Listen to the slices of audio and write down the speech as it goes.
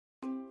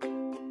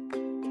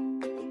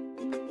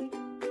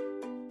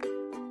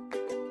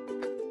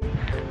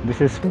This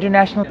is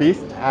International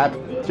Peace App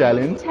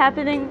Challenge. It's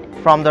happening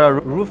From the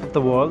roof of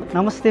the world.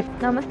 Namaste.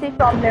 Namaste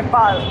from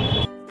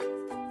Nepal.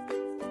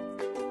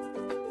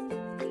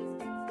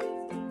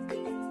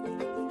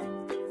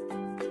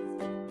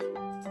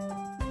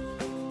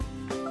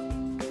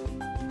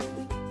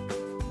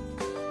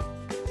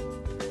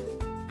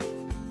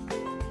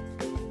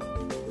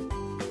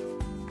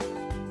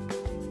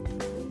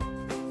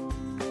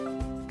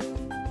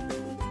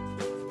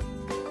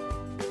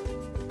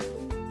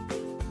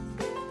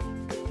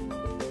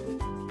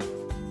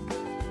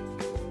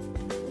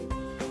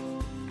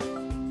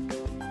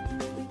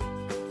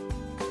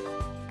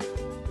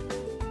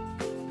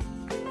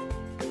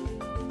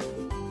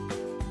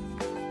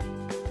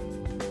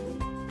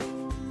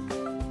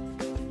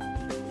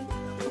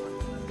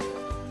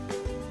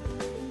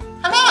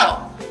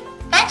 Hello!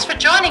 Thanks for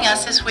joining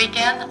us this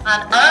weekend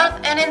on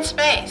Earth and in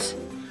Space.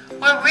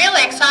 We're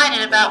really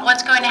excited about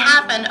what's going to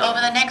happen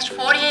over the next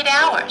 48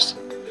 hours.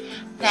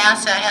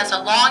 NASA has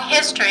a long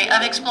history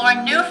of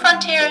exploring new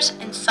frontiers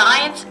in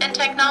science and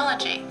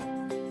technology.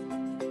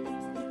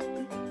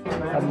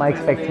 My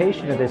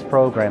expectation of this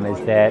program is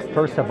that,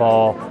 first of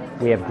all,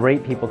 we have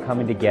great people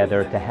coming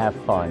together to have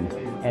fun,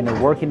 and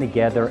they're working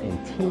together in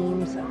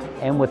teams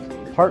and with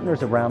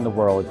partners around the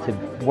world to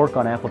work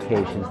on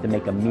applications to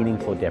make a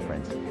meaningful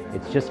difference.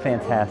 It's just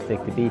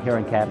fantastic to be here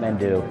in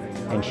Kathmandu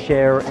and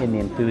share in the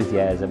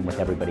enthusiasm with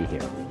everybody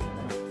here.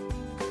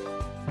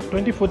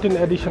 2014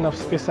 edition of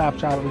Space App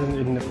Challenge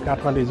in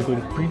Kathmandu is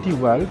going pretty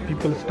well.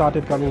 People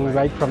started coming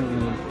right from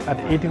at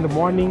 8 in the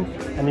morning,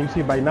 and you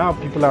see by now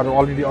people are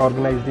already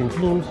organized in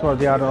teams, or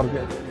they are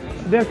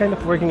kind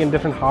of working in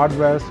different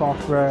hardware,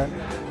 software,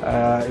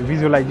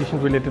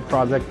 visualization related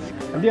projects.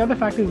 And the other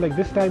fact is, like,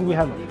 this time we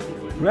have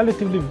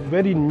relatively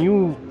very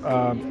new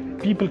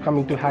people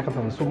coming to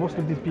hackathons. So most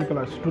of these people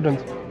are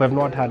students who have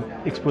not had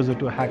exposure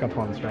to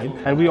hackathons, right?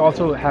 And we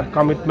also have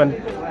commitment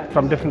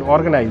from different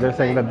organizers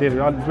saying that they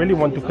really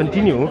want to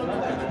continue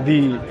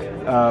the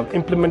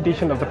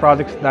implementation of the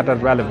projects that are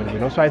relevant, you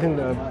know. So I think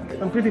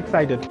I'm pretty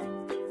excited.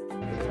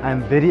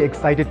 I'm very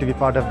excited to be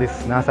part of this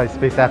NASA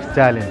Space Apps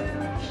Challenge.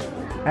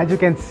 As you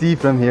can see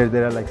from here,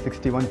 there are like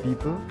 61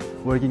 people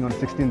working on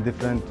 16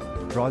 different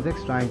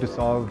projects trying to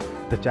solve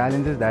the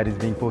challenges that is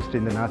being posted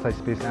in the NASA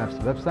Space Apps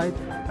website.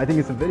 I think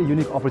it's a very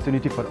unique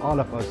opportunity for all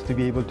of us to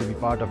be able to be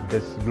part of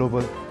this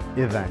global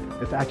event.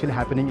 It's actually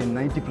happening in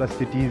 90 plus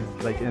cities,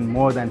 like in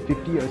more than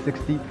 50 or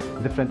 60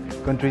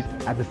 different countries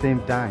at the same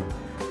time.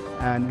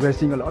 And we're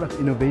seeing a lot of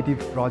innovative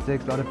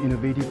projects, a lot of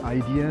innovative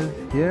ideas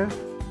here.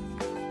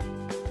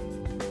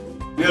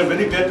 We are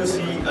very glad to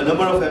see a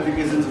number of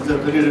applications which are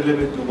very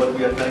relevant to what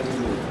we are trying to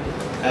do.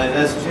 And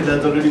as Sushil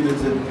has already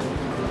mentioned,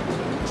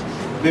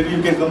 maybe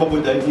you can come up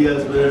with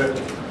ideas where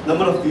a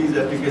number of these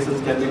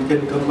applications can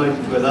be combined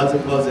into a larger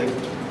project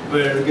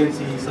where you can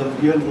see some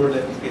real-world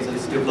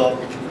applications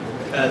developed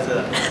as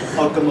an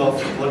outcome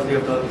of what we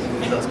have done in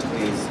the last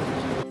days.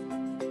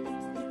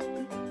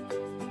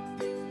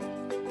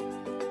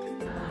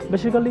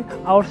 Basically,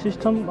 our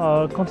system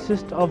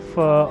consists of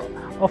a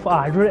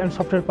hardware and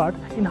software part.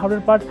 In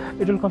hardware part,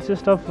 it will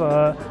consist of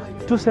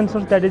two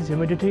sensors, that is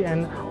humidity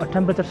and a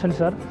temperature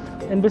sensor,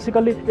 and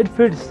basically it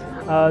feeds.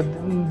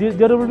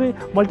 There will be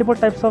multiple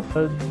types of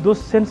those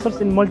sensors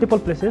in multiple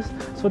places,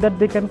 so that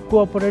they can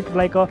cooperate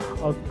like a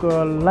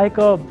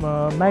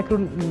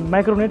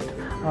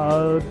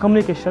micronet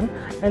communication.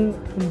 And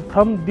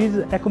from these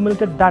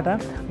accumulated data,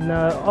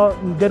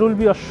 there will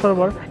be a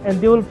server,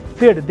 and they will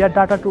feed their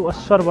data to a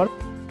server.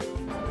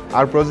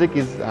 Our project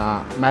is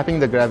mapping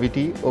the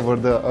gravity over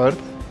the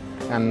Earth,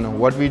 and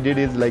what we did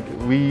is, like,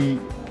 we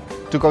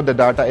took out the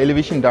data,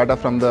 elevation data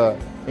from the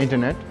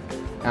internet,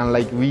 and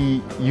like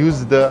we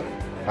use the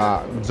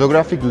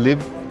geographic lib,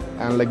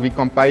 and like we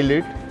compile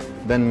it,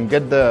 then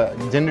get the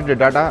generated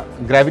data,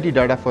 gravity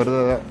data for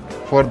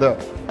the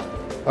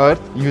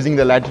Earth using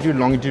the latitude,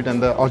 longitude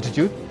and the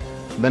altitude.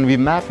 Then we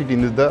map it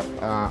into the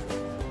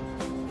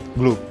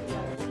globe.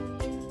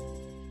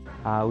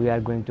 We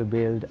are going to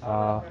build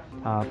a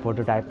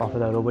prototype of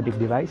the robotic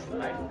device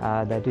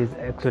that is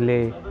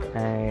actually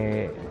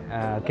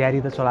carry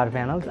the solar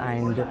panels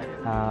and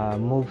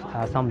move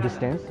some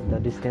distance. The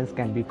distance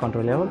can be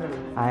controllable,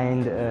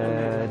 and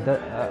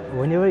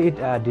whenever it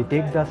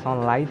detects the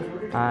sunlight,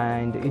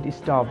 and it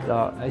stop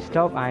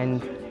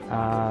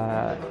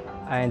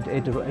and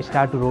it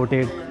start to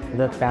rotate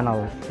the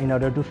panels in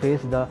order to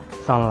face the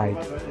sunlight.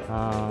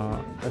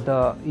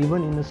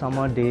 Even in the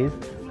summer days,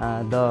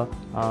 the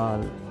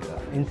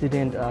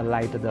incident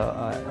light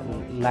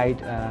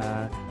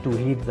to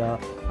hit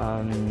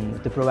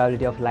the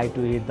probability of light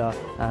to hit the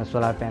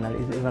solar panel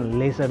is even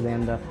lesser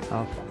than the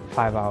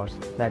 5 hours.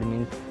 That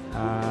means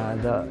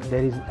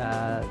there is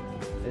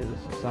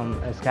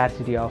some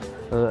scarcity of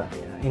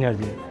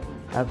energy.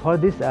 For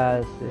this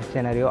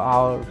scenario,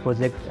 our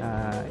project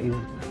is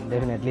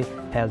definitely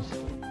helps.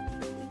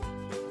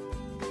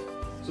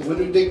 So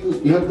when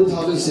you have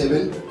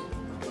 2007,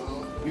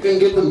 you can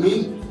get the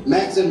mean,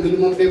 max and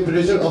minimum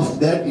temperature of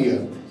that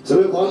year. So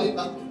we've only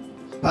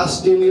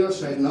past 10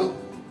 years right now.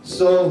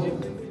 So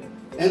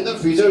another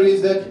feature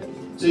is that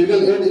so you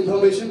can add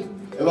information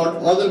about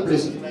other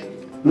places like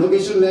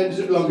location,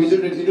 latitude,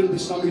 longitude, and it will be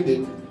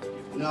submitted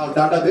in our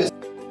database.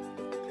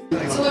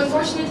 So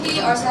unfortunately,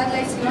 our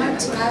satellites cannot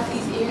map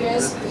these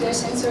areas with their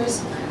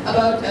sensors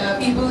about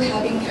people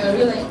having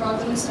real-life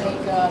problems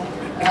like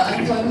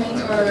unemployment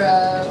or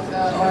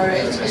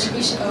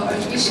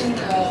education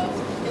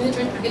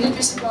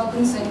illiteracy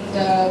problems and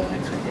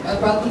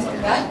problems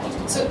like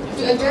that. So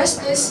to address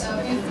this,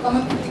 we've come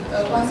up with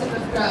the concept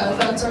of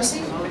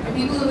crowdsourcing, where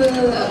people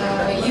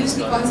will use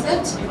the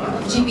concept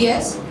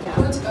GPS,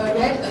 put a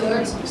red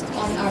alert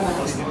on our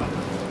maps.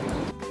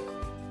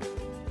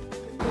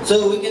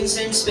 So we can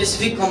send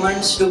specific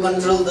commands to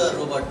control the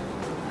robot.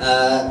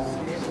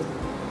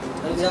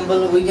 For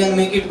example, we can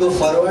make it go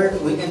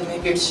forward, we can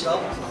make it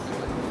stop,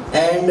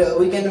 and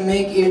we can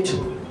make it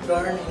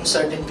turn in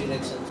certain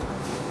directions.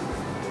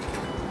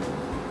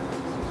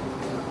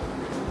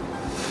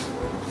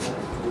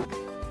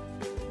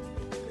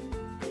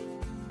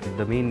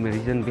 The main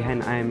reason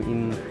behind I am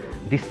in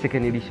this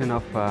second edition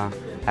of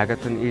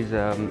Hackathon is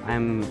I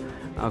am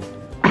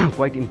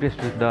quite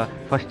impressed with the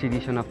first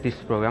edition of this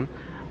program,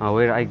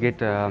 where I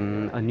get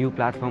a new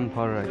platform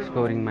for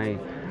exploring my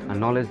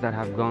knowledge that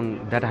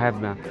I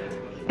have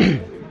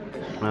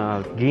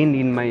gained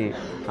in my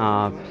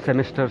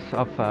semesters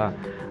of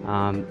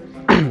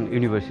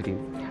university.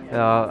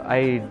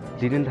 I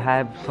didn't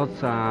have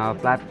such a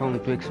platform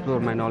to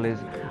explore my knowledge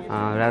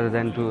rather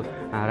than to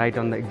write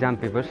on the exam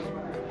papers.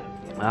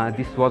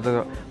 This was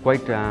a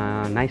quite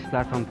nice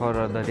platform for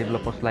the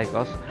developers like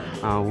us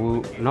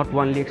who not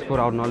only explore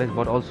our knowledge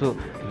but also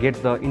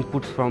get the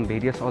inputs from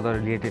various other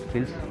related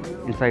fields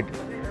inside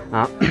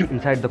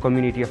inside the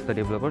community of the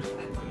developers.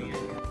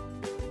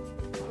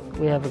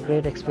 We have a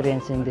great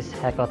experience in this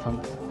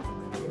hackathon.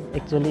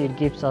 Actually, it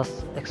gives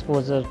us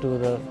exposure to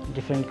the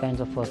different kinds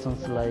of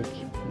persons like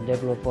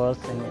developers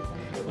and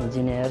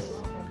engineers,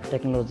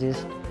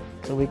 technologists,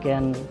 so we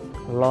can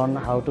learn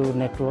how to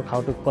network,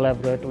 how to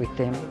collaborate with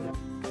them.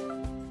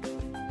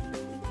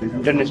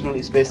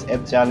 International Space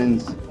App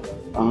Challenge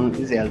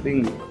is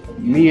helping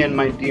me and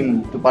my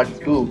team to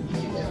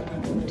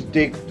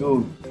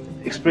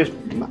express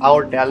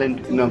our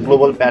talent in a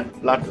global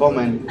platform,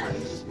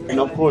 and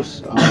of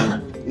course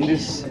in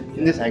this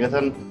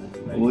hackathon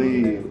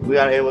we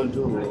are able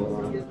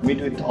to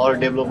meet with our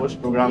developers,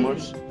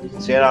 programmers,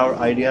 share our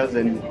ideas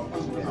and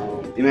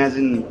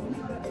imagine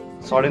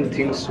certain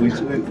things which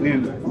we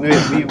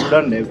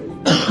wouldn't have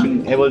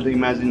been able to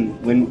imagine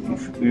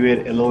if we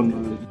were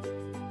alone.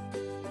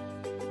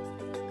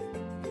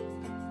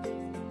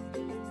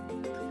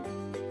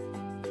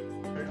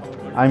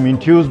 I'm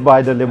enthused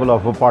by the level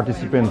of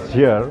participants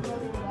here,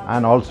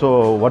 and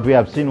also what we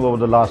have seen over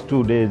the last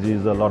 2 days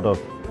is a lot of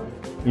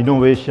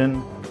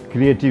innovation,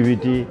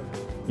 creativity,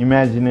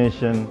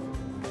 imagination,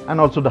 and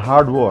also the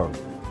hard work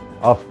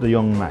of the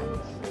young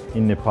minds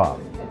in Nepal.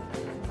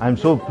 I'm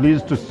so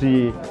pleased to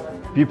see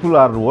people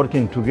are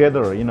working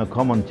together in a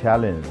common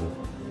challenge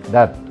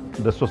that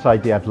the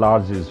society at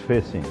large is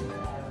facing,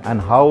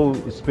 and how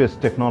space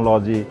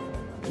technology,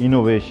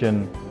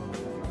 innovation,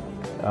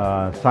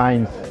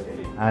 science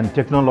and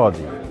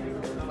technology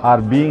are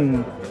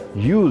being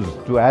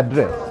used to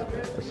address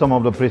some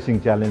of the pressing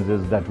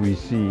challenges that we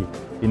see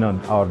in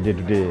our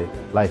day-to-day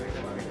life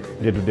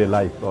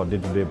or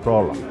day-to-day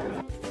problem.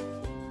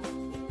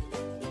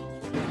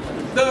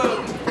 The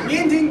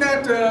main thing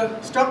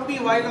that struck me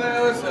while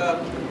I was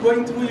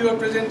going through your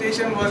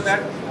presentation was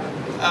that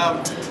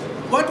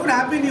what would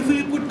happen if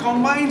we could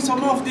combine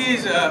some of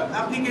these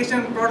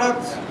application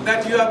products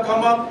that you have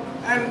come up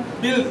and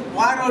build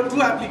one or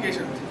two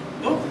applications.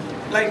 No?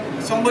 Like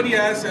somebody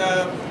has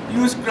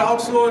used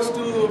crowdsource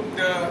to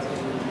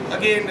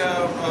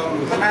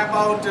map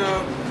out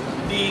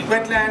the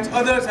wetlands.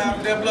 Others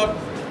have developed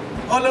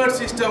alert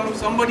systems.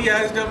 Somebody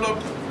has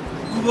developed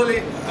Google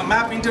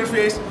map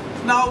interface.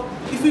 Now,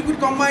 if we could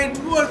combine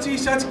 2 or 3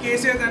 such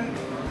cases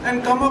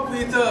and come up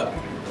with a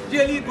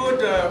really good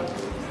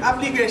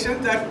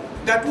application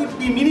that would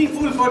be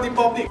meaningful for the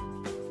public.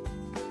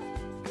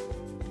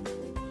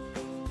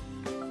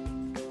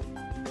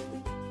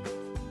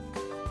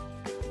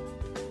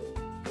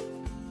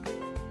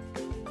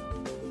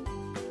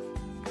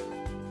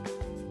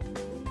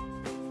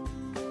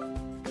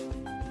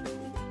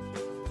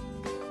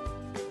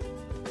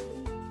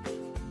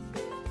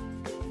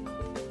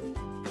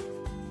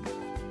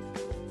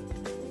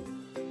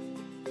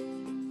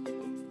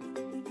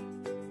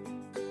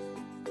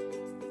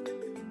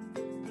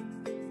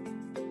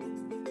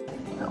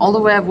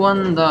 Although we have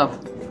won the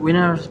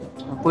winner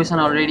position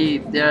already,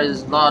 there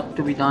is a lot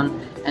to be done,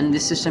 and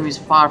this system is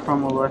far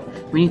from over.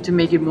 We need to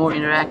make it more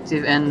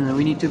interactive, and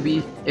we need to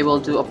be able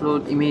to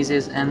upload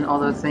images and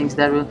other things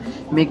that will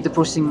make the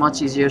processing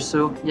much easier.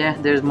 So yeah,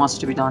 there's much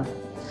to be done.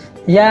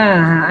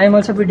 Yeah, I'm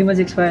also pretty much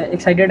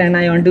excited, and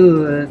I want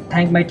to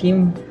thank my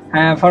team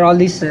for all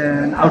these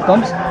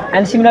outcomes.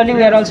 And similarly,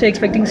 we are also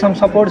expecting some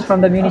support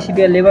from the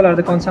municipal level or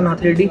the concerned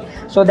authority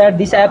so that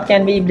this app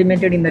can be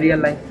implemented in the real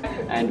life.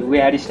 And we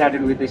had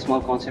started with a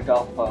small concept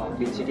of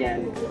clean city,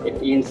 and it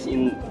ends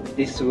in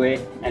this way,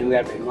 and we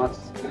are very much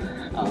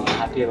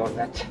happy about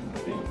that.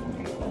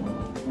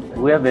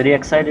 We are very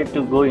excited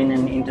to go in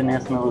an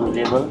international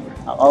level.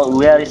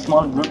 We are a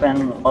small group,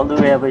 and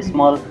although we have a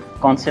small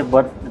concept,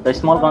 but the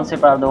small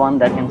concepts are the one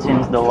that can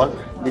change the world.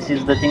 This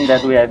is the thing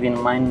that we have in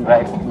mind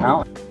right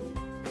now.